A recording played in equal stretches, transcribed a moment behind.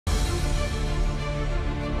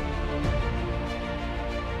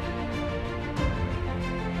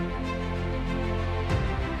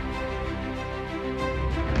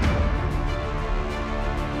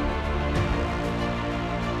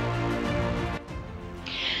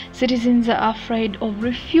Citizens are afraid of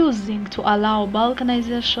refusing to allow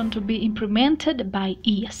balkanization to be implemented by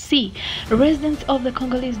EAC. Residents of the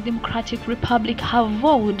Congolese Democratic Republic have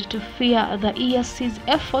vowed to fear the EAC's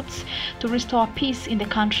efforts to restore peace in the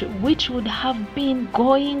country, which would have been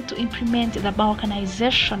going to implement the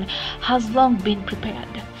balkanization, has long been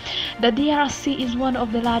prepared. The DRC is one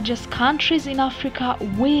of the largest countries in Africa,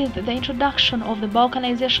 with the introduction of the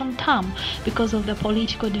balkanization term because of the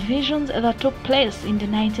political divisions that took place in the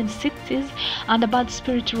 1960s, and the bad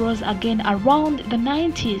spirit rose again around the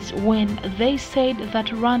 90s when they said that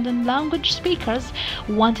Rwandan language speakers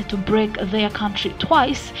wanted to break their country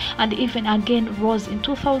twice, and even again rose in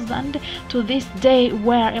 2000 to this day,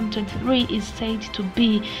 where M23 is said to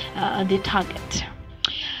be the target.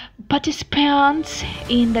 Participants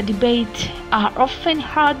in the debate are often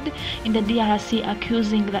heard in the DRC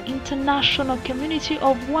accusing the international community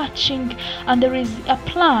of watching, and there is a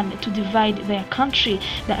plan to divide their country.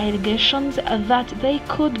 The allegations that they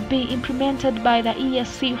could be implemented by the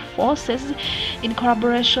EAC forces in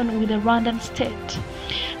collaboration with the Rwandan state.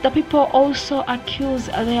 The people also accuse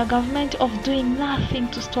their government of doing nothing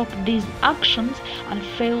to stop these actions and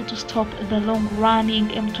fail to stop the long-running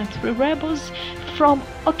M23 rebels from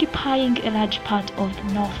occupying a large part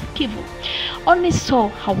of North Kivu. Only so,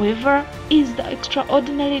 however, is the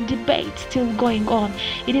extraordinary debate still going on.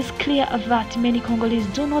 It is clear that many Congolese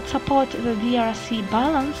do not support the DRC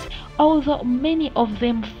balance, although many of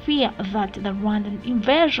them fear that the Rwandan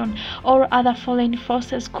invasion or other foreign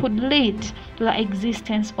forces could lead to the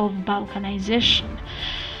existence of balkanization.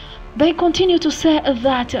 They continue to say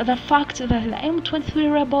that the fact that the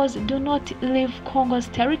M23 rebels do not leave Congo's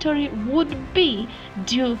territory would be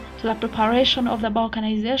due to the preparation of the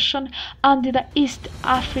balkanization and the East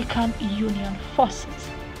African Union forces.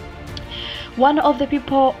 One of the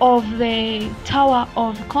people of the Tower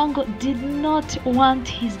of Congo did not want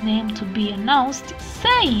his name to be announced,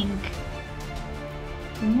 saying,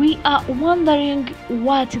 "We are wondering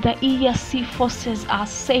what the EAC forces are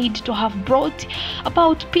said to have brought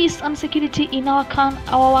about peace and security in our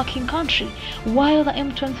working country, while the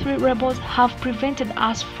M23 rebels have prevented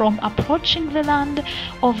us from approaching the land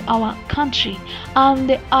of our country.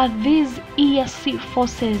 And are these EAC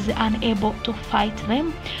forces unable to fight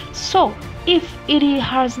them? So, if it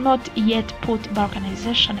has not yet put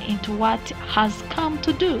balkanization into what has come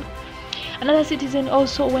to do." Another citizen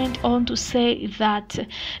also went on to say that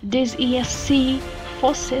these EAC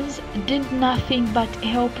forces did nothing but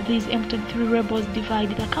help these M23 rebels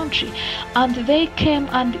divide the country, and they came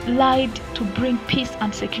and lied to bring peace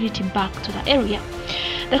and security back to the area.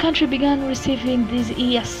 The country began receiving these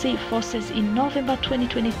EAC forces in November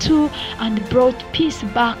 2022 and brought peace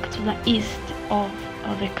back to the east of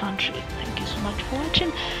the country. Thank you so much for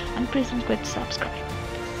watching, and please don't forget to subscribe.